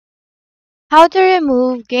How to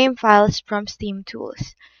remove game files from Steam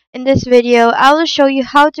Tools. In this video, I will show you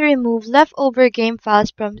how to remove leftover game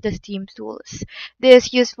files from the Steam Tools. This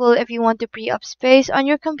is useful if you want to free up space on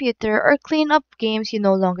your computer or clean up games you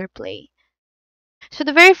no longer play. So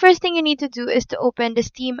the very first thing you need to do is to open the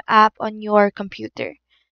Steam app on your computer.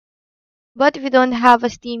 But if you don't have a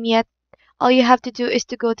Steam yet, all you have to do is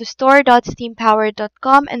to go to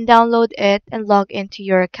store.steampower.com and download it and log into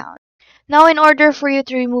your account. Now, in order for you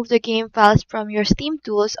to remove the game files from your Steam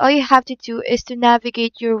tools, all you have to do is to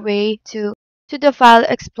navigate your way to the File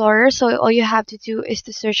Explorer. So all you have to do is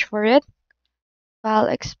to search for it, File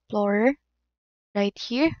Explorer, right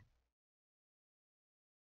here.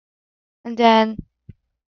 And then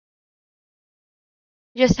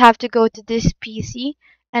you just have to go to this PC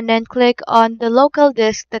and then click on the local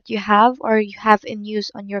disk that you have or you have in use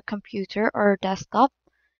on your computer or desktop.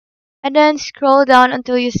 And then scroll down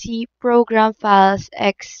until you see Program Files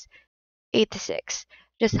x86.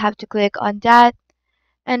 Just have to click on that.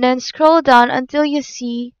 And then scroll down until you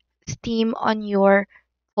see Steam on your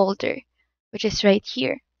folder, which is right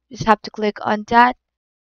here. Just have to click on that.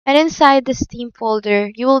 And inside the Steam folder,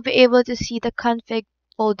 you will be able to see the config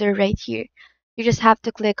folder right here. You just have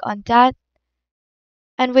to click on that.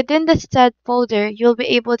 And within the said folder, you'll be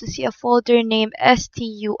able to see a folder named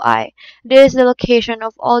STUI. This is the location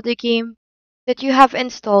of all the game that you have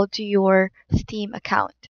installed to your Steam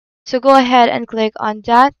account. So go ahead and click on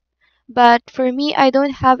that. But for me, I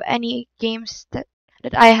don't have any games that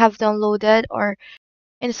I have downloaded or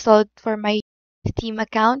installed for my Steam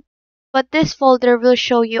account. But this folder will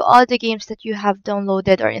show you all the games that you have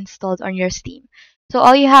downloaded or installed on your Steam. So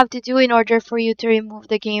all you have to do in order for you to remove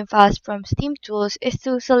the game files from Steam Tools is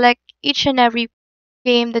to select each and every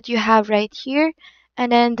game that you have right here and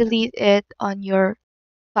then delete it on your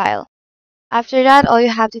file. After that, all you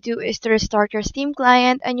have to do is to restart your Steam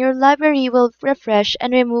client and your library will refresh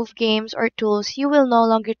and remove games or tools you will no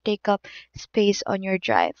longer take up space on your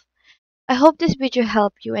drive. I hope this video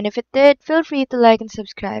helped you, and if it did, feel free to like and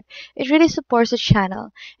subscribe. It really supports the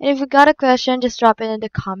channel. And if you got a question, just drop it in the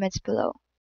comments below.